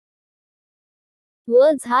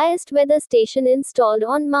World's highest weather station installed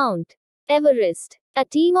on Mount Everest. A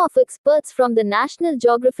team of experts from the National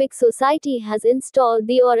Geographic Society has installed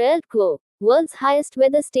the ORELCO, world's highest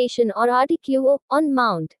weather station or RTQO, on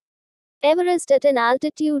Mount Everest at an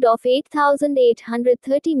altitude of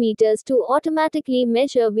 8,830 meters to automatically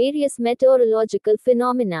measure various meteorological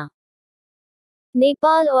phenomena.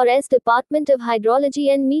 Nepal ORS Department of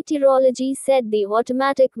Hydrology and Meteorology said the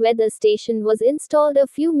automatic weather station was installed a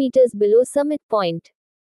few meters below summit point.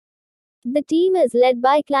 The team is led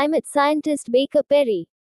by climate scientist Baker Perry.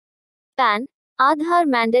 PAN, Aadhaar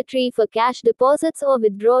mandatory for cash deposits or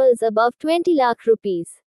withdrawals above 20 lakh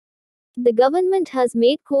rupees. The government has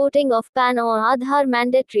made quoting of PAN or Aadhaar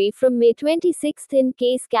mandatory from May 26 in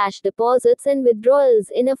case cash deposits and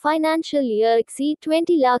withdrawals in a financial year exceed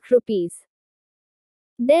 20 lakh rupees.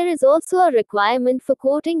 There is also a requirement for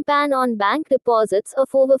quoting PAN on bank deposits of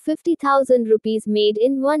over 50,000 rupees made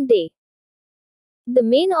in one day. The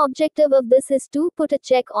main objective of this is to put a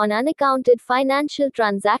check on unaccounted financial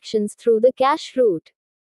transactions through the cash route.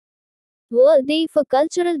 World Day for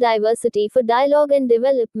Cultural Diversity for Dialogue and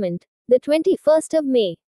Development, the 21st of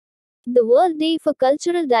May. The World Day for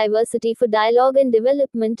Cultural Diversity for Dialogue and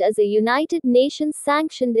Development is a United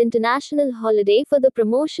Nations-sanctioned international holiday for the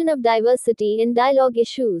promotion of diversity in dialogue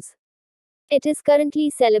issues. It is currently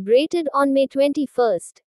celebrated on May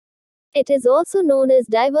 21st. It is also known as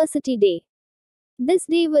Diversity Day. This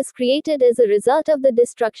day was created as a result of the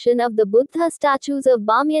destruction of the Buddha statues of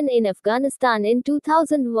Bamiyan in Afghanistan in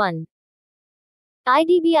 2001.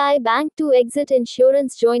 IDBI Bank to exit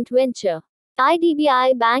insurance joint venture.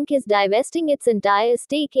 IDBI Bank is divesting its entire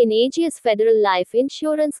stake in Ageas Federal Life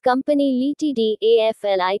Insurance Company Ltd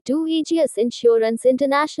AFLI to Ageas Insurance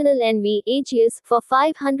International NV Ageas for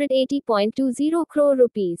 580.20 crore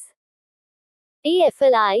rupees.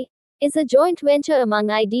 AFLI is a joint venture among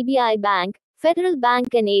IDBI Bank, Federal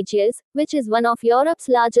Bank and Ageas, which is one of Europe's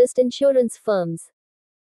largest insurance firms.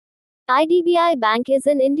 IDBI Bank is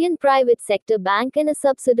an Indian private sector bank and a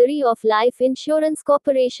subsidiary of Life Insurance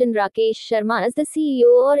Corporation. Rakesh Sharma is the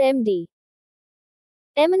CEO or MD.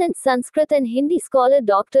 Eminent Sanskrit and Hindi scholar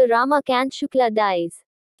Dr. Ramakant Shukla dies.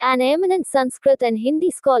 An eminent Sanskrit and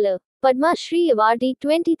Hindi scholar, Padma Shri Awardee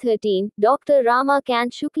 2013, Dr.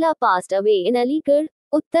 Ramakant Shukla passed away in Aligarh,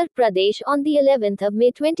 Uttar Pradesh on the 11th of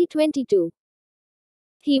May 2022.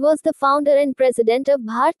 He was the founder and president of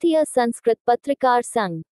Bharatiya Sanskrit Patrikar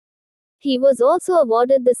Sangh. He was also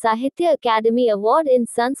awarded the Sahitya Akademi Award in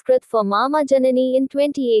Sanskrit for Mama Janani in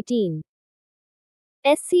 2018.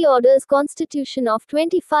 SC orders constitution of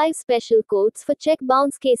 25 special courts for check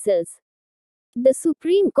bounce cases. The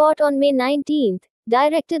Supreme Court on May 19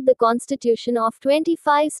 directed the constitution of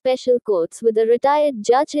 25 special courts with a retired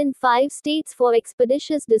judge in 5 states for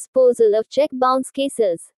expeditious disposal of check bounce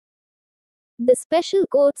cases. The special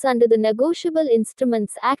courts under the Negotiable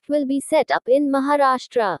Instruments Act will be set up in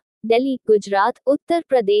Maharashtra, Delhi, Gujarat, Uttar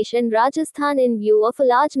Pradesh and Rajasthan in view of a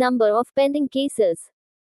large number of pending cases.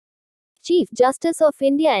 Chief Justice of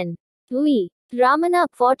India N. V. Ramana,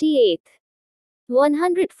 48th.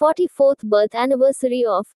 144th birth anniversary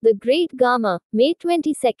of the Great Gama, May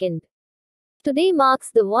 22. Today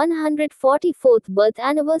marks the 144th birth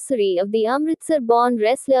anniversary of the Amritsar-born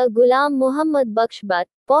wrestler Ghulam Muhammad Bakhsh Butt,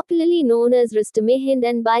 popularly known as Rustom-e-Hind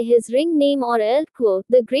and by his ring name ORELCO,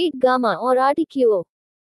 the Great Gama or RTQO.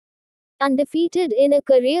 Undefeated in a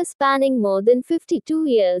career spanning more than 52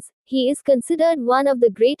 years, he is considered one of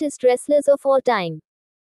the greatest wrestlers of all time.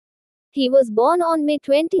 He was born on May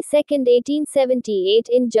 22, 1878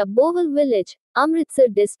 in Jabbowal village, Amritsar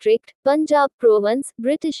district, Punjab province,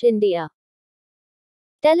 British India.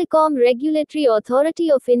 Telecom Regulatory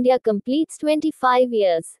Authority of India completes 25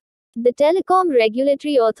 years. The Telecom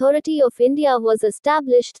Regulatory Authority of India was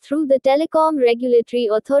established through the Telecom Regulatory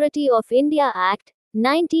Authority of India Act,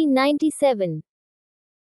 1997.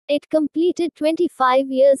 It completed 25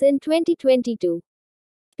 years in 2022.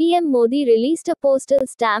 PM Modi released a postal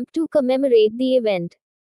stamp to commemorate the event.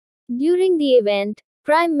 During the event,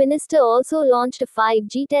 Prime Minister also launched a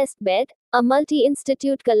 5G test bed, a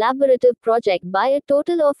multi-institute collaborative project by a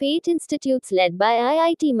total of 8 institutes led by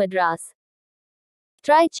IIT Madras.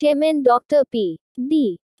 TRAI Chairman Dr. P.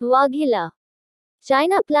 D. Waghela.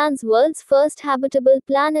 China plans world's first habitable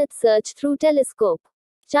planet search through telescope.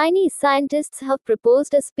 Chinese scientists have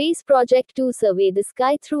proposed a space project to survey the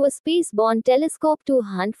sky through a space-borne telescope to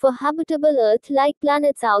hunt for habitable Earth-like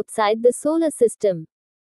planets outside the solar system.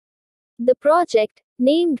 The project,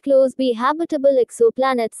 named CLOSB Habitable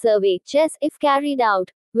Exoplanet Survey (CHESS), if carried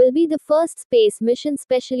out, will be the first space mission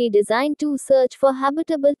specially designed to search for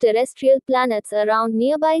habitable terrestrial planets around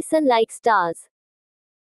nearby Sun-like stars.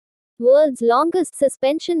 World's longest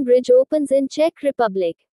suspension bridge opens in Czech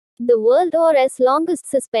Republic. The world's longest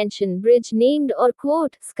suspension bridge, named or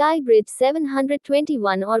quote Sky Bridge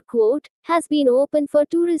 721 or quote, has been opened for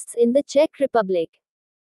tourists in the Czech Republic.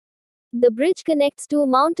 The bridge connects two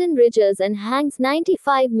mountain ridges and hangs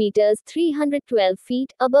 95 meters 312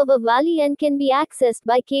 feet above a valley and can be accessed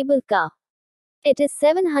by cable car. It is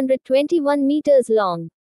 721 meters long.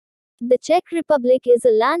 The Czech Republic is a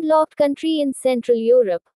landlocked country in Central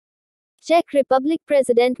Europe. Czech Republic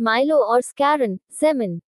President Milo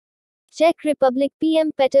Zeman. Czech Republic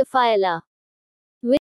PM Petr Fiala.